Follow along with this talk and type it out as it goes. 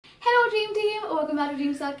Dream Team, welcome back to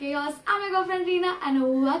Dreams Are Chaos. I'm your girlfriend Reena and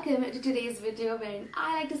welcome to today's video wherein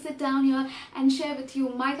I like to sit down here and share with you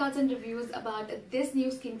my thoughts and reviews about this new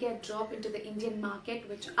skincare drop into the Indian market,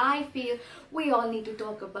 which I feel we all need to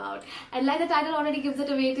talk about. And like the title already gives it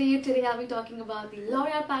away to you, today I'll be talking about the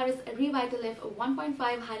L'Oréal Revitalift 1.5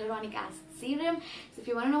 Hyaluronic Acid Serum. So if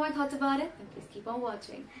you want to know my thoughts about it, then please keep on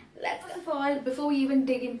watching. Let's go forward. Before we even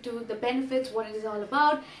dig into the benefits, what it is all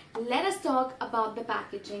about, let us talk about the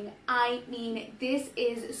packaging. I mean, this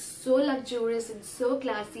is so luxurious and so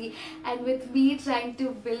classy, and with me trying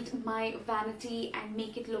to build my vanity and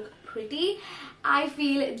make it look pretty, I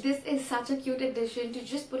feel this is such a cute addition to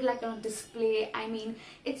just put like on a display. I mean,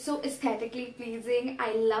 it's so aesthetically pleasing.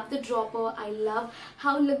 I love the dropper. I love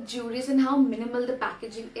how luxurious and how minimal the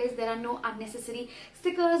packaging is. There are no unnecessary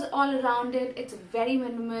stickers all around it. It's very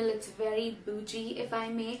minimal. It's very bougie, if I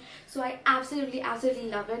may. So I absolutely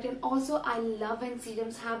love it. And also I love when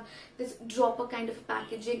serums have this dropper kind of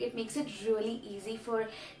packaging. It makes it really easy for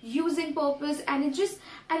using purpose, and it just,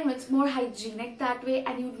 I don't know, it's more hygienic that way,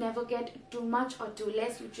 and you never get too much or too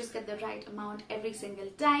less. You just get the right amount every single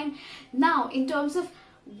time. Now, in terms of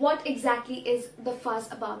what exactly is the fuss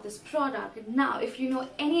about this product, now if you know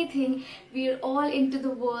anything, we're all into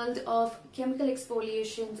the world of chemical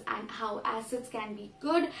exfoliations and how acids can be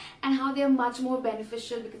good and how they're much more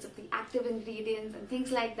beneficial because of the active ingredients and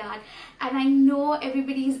things like that. And I know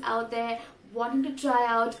everybody's out there wanting to try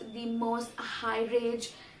out the most high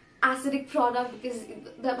range acidic product, because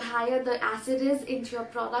the higher the acid is into your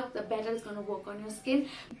product, the better it's going to work on your skin.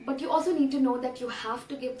 But you also need to know that you have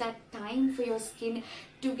to give that time for your skin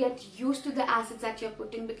to get used to the acids that you're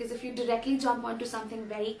putting, because if you directly jump onto something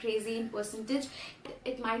very crazy in percentage,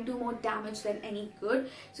 it might do more damage than any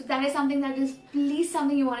good. So that is something that is please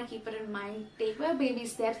something you want to keep it in mind. Take your baby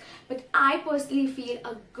steps, but I personally feel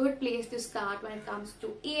a good place to start when it comes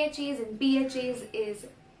to AHAs and BHAs is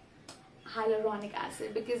hyaluronic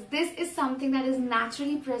acid, because this is something that is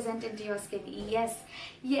naturally present into your skin.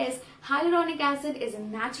 Yes, hyaluronic acid is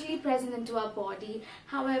naturally present into our body.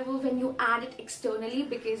 However, when you add it externally,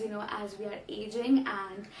 because you know, as we are aging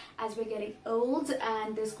and as we're getting old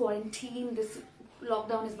and this quarantine, this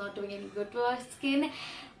lockdown is not doing any good to our skin,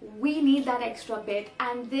 we need that extra bit.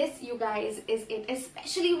 And this, you guys, is it,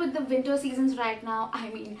 especially with the winter seasons right now. I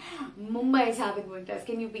mean, Mumbai is having winters.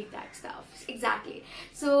 Can you beat that stuff? Exactly.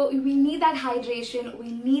 So we need that hydration,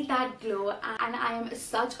 we need that glow, and I am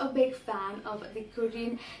such a big fan of the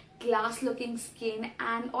Korean glass looking skin.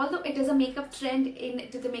 And although it is a makeup trend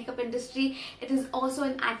into the makeup industry, it is also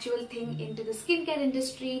an actual thing into the skincare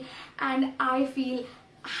industry, and I feel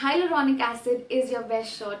hyaluronic acid is your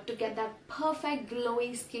best shot to get that perfect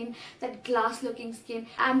glowy skin, that glass looking skin.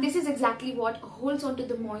 And this is exactly what holds on to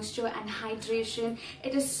the moisture and hydration.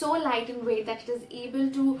 It is so light in weight that it is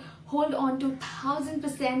able to hold on to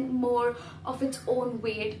 1000% more of its own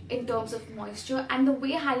weight in terms of moisture. And the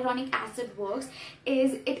way hyaluronic acid works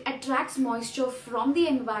is it attracts moisture from the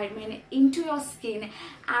environment into your skin,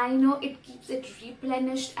 and you know, it keeps it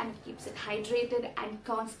replenished and it keeps it hydrated and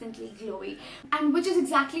constantly glowy, and which is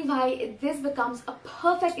exactly why this becomes a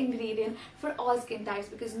perfect ingredient for all skin types,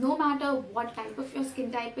 because no matter what type of your skin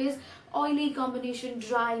type is, oily, combination,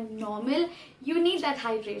 dry, normal, you need that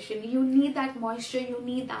hydration, you need that moisture, you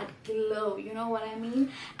need that glow, you know what I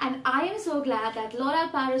mean? And I am so glad that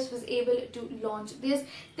L'Oréal Paris was able to launch this.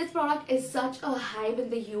 This product is such a hype in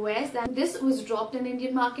the US that this was dropped in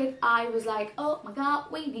Indian market. I was like, oh my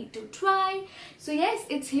god, we need to try. So yes,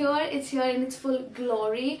 it's here in its full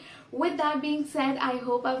glory. With that being said, I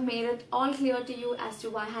hope I've made it all clear to you as to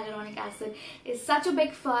why hyaluronic acid is such a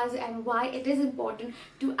big fuzz and why it is important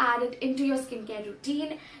to add it into your skincare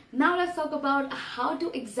routine. Now let's talk about how to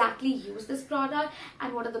exactly use this product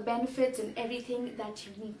and what are the benefits and everything that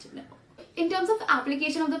you need to know. In terms of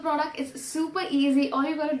application of the product, it's super easy. All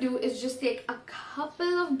you gotta do is just take a couple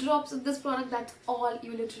of drops of this product. That's all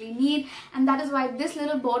you literally need, and that is why this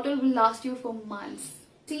little bottle will last you for months.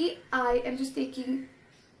 See, I am just taking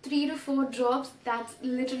 3 to 4 drops. That's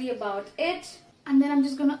literally about it, and then I'm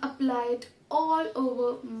just gonna apply it all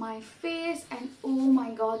over my face. And oh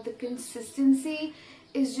my god, the consistency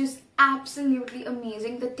is just absolutely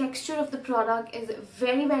amazing. The texture of the product is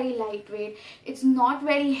very lightweight. It's not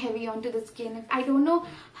very heavy onto the skin. I don't know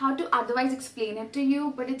how to otherwise explain it to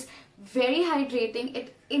you, but it's very hydrating.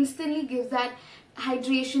 It instantly gives that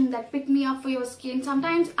hydration, that pick me up for your skin.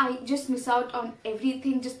 Sometimes I just miss out on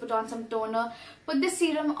everything, just put on some toner, put this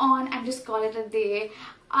serum on and just call it a day.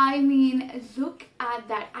 I mean, look at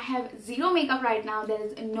that. I have zero makeup right now. There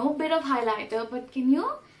is no bit of highlighter, but can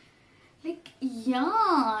you Like,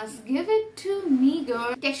 yes, give it to me,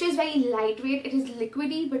 girl. Texture is very lightweight. It is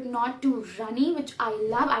liquidy but not too runny, which I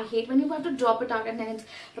love. I hate when you have to drop it out and then it's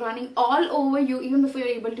running all over you even before you're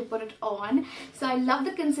able to put it on. So I love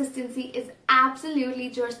the consistency. It's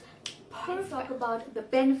absolutely just perfect. Let's talk about the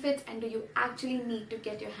benefits and do you actually need to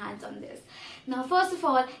get your hands on this. Now, first of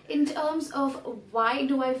all, in terms of why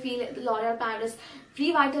do I feel L'Oréal Paris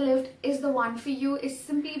Revitalift is the one for you, is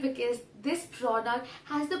simply because this product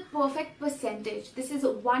has the perfect percentage. This is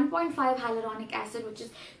 1.5 hyaluronic acid, which is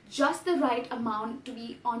just the right amount to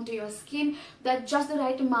be onto your skin. That's just the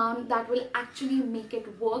right amount that will actually make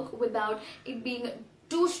it work without it being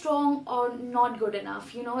too strong or not good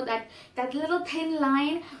enough. You know, that little thin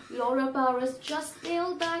line, L'Oréal Paris just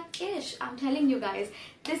nailed that ish. I'm telling you guys,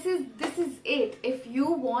 this is it. If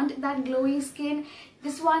you want that glowy skin,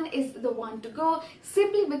 this one is the one to go,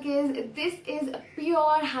 simply because this is a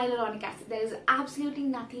pure hyaluronic acid. There is absolutely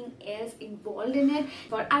nothing else involved in it.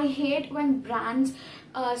 But I hate when brands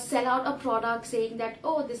sell out a product saying that,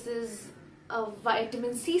 oh, this is a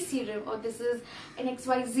vitamin C serum or this is an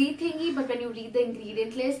XYZ thingy, but when you read the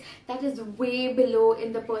ingredient list, that is way below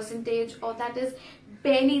in the percentage, or that is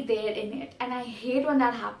barely there in it. And I hate when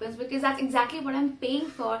that happens, because that's exactly what I'm paying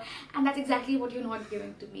for and that's exactly what you're not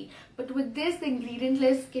giving to me. But with this, the ingredient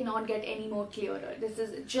list cannot get any more clearer. This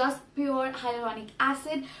is just pure hyaluronic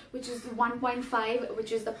acid, which is 1.5,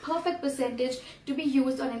 which is the perfect percentage to be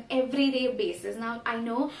used on an everyday basis. Now, I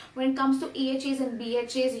know when it comes to AHAs and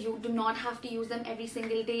BHAs, you do not have to use them every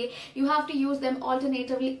single day. You have to use them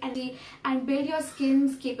alternatively and build your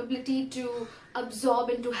skin's capability to absorb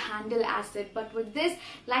and to handle acid. But with this,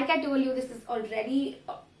 like I told you, this is already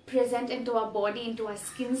present into our body, into our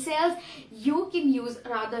skin cells. You can use,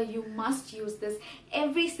 rather you must use this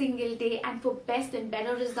every single day, and for best and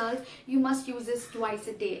better results, you must use this twice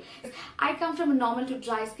a day. I come from a normal to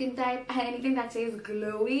dry skin type, and anything that says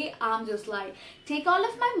glowy, I'm just like, take all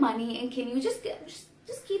of my money and can you just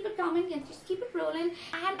keep it coming and just keep it rolling.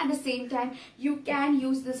 And at the same time, you can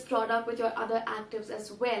use this product with your other actives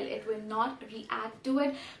as well. It will not react to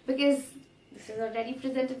it, because this is already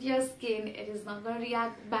presented to your skin. It is not going to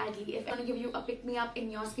react badly. If I want to give you a pick-me-up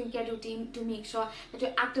in your skincare routine to make sure that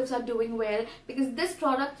your actives are doing well, because this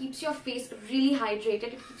product keeps your face really hydrated,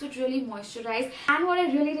 it keeps it really moisturized. And what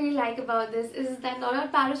I really like about this is that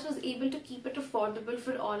L'Oréal Paris was able to keep it affordable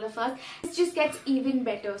for all of us. It just gets even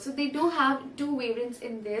better. So they do have two variants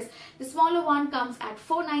in this. The smaller one comes at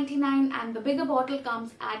 $4.99 and the bigger bottle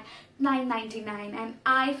comes at $9.99, and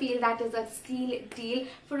I feel that is a steal deal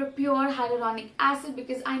for a pure hyaluronic acid,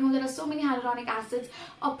 because I know there are so many hyaluronic acids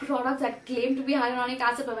or products that claim to be hyaluronic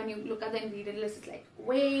acid, but when you look at the ingredient list, it's like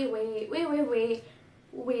way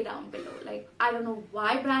down below. Like, I don't know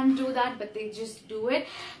why brands do that, but they just do it.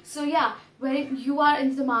 So yeah, when you are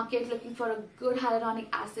in the market looking for a good hyaluronic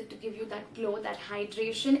acid to give you that glow, that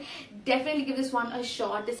hydration, definitely give this one a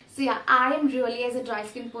shot. So yeah, I am really, as a dry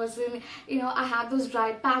skin person, you know, I have those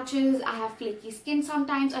dry patches, I have flaky skin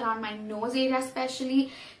sometimes around my nose area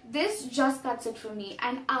especially. This just cuts it for me,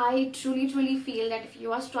 and I truly feel that if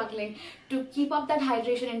you are struggling to keep up that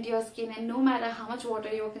hydration into your skin, and no matter how much water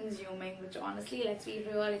you're consuming, which honestly, let's be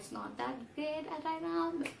real, it's not that great right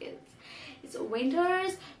now because it's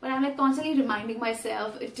winters, but I'm like constantly reminding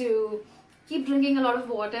myself to keep drinking a lot of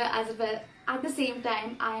water as well. At the same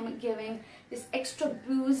time, I'm giving this extra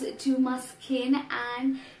boost to my skin.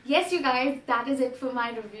 And yes, you guys, that is it for my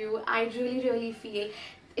review. I really feel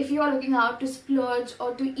if you are looking out to splurge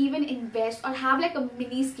or to even invest or have like a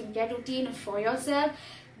mini skincare routine for yourself,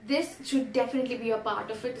 this should definitely be a part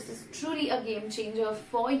of it. This is truly a game changer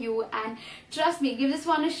for you, and trust me, give this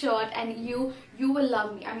one a shot and you will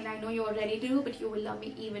love me. I mean, I know you already do, but you will love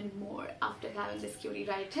me even more after having this cutie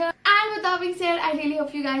right here. And with that being said, I really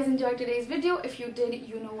hope you guys enjoyed today's video. If you did,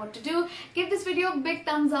 you know what to do. Give this video a big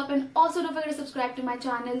thumbs up, and also don't forget to subscribe to my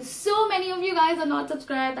channel. So many of you guys are not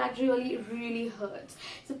subscribed. That really hurts.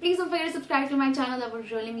 So please don't forget to subscribe to my channel. That would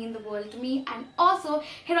really mean the world to me. And also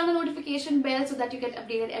hit on the notification bell so that you get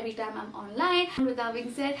updated every time I'm online. And with that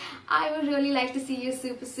being said, I would really like to see you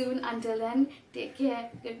super soon. Until then, take care.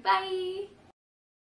 Goodbye.